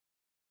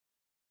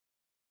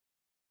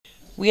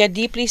We are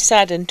deeply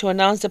saddened to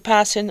announce the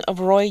passing of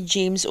Roy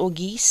James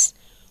Auguste,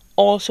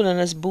 also known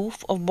as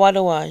Booth of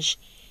Bois.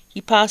 He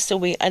passed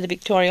away at the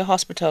Victoria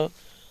Hospital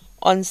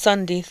on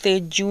Sunday,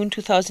 3rd June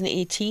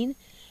 2018,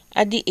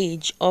 at the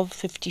age of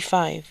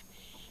 55.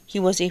 He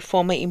was a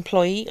former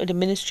employee of the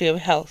Ministry of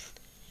Health.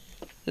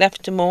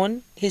 Left to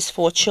mourn his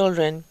 4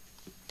 children: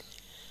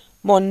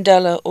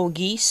 Mondella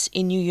Auguste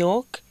in New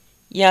York,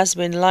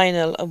 Yasmin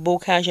Lionel of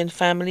Bocage and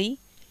family,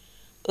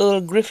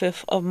 Earl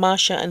Griffith of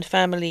Marcia and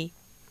family,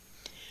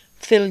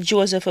 Phil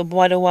Joseph of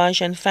Bois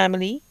and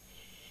family,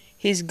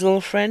 his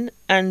girlfriend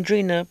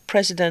Andrina,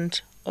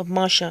 president of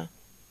Marcia,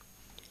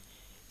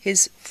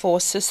 his 4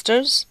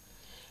 sisters: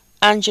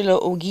 Angela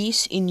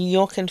Auguste in New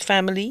York and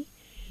family,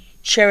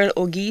 Cheryl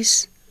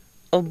Auguste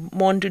of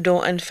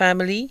Mondudon and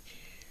family,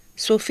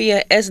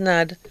 Sophia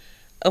Esnad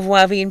of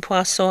Wavine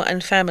Poisson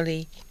and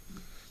family,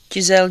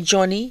 Giselle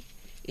Johnny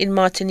in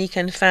Martinique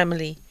and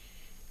family,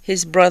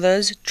 his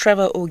brothers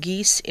Trevor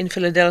Auguste in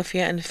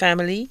Philadelphia and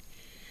family,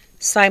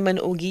 Simon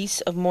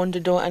Auguste of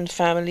Mondudon and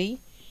family,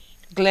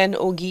 Glenn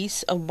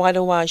Auguste of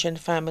Bois and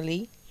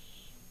family,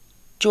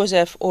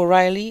 Joseph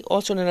O'Reilly,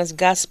 also known as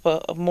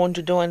Gaspar of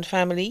Mondudon and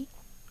family,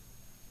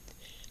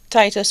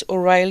 Titus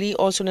O'Reilly,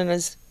 also known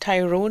as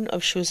Tyrone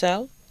of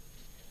Choiseul,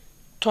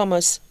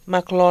 Thomas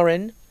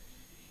McLaurin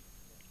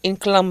in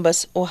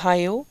Columbus,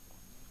 Ohio,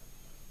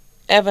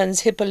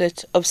 Evans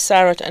Hippolyte of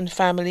Sarrett and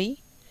family,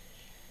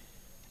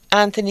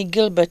 Anthony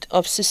Gilbert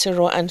of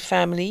Cicero and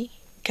family,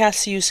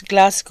 Cassius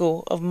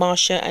Glasgow of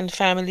Marcia and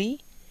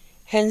family,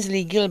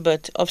 Hensley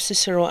Gilbert of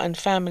Cicero and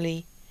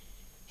family,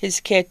 his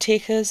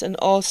caretakers and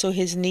also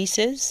his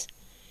nieces,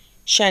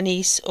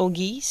 Shanice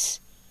Auguste,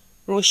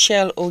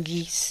 Rochelle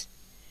Auguste,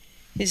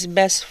 his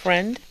best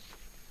friend,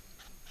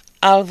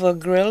 Alva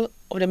Grill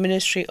of the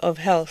Ministry of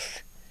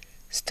Health,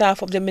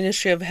 staff of the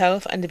Ministry of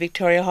Health and the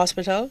Victoria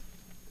Hospital,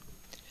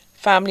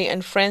 family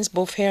and friends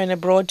both here and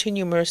abroad too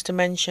numerous to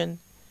mention.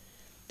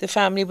 The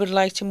family would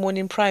like to mourn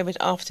in private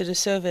after the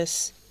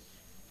service.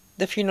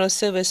 The funeral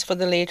service for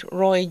the late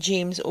Roy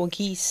James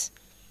Auguste,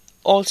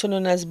 also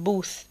known as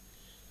Booth,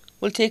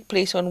 will take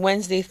place on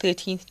Wednesday,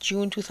 13th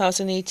June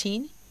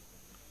 2018,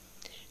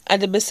 at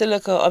the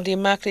Basilica of the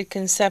Immaculate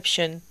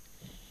Conception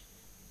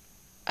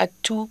at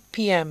 2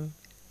 p.m.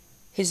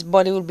 His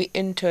body will be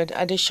interred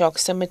at the Shock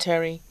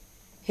Cemetery.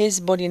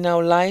 His body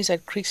now lies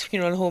at Creeks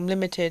Funeral Home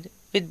Limited,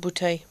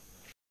 Vidboutai.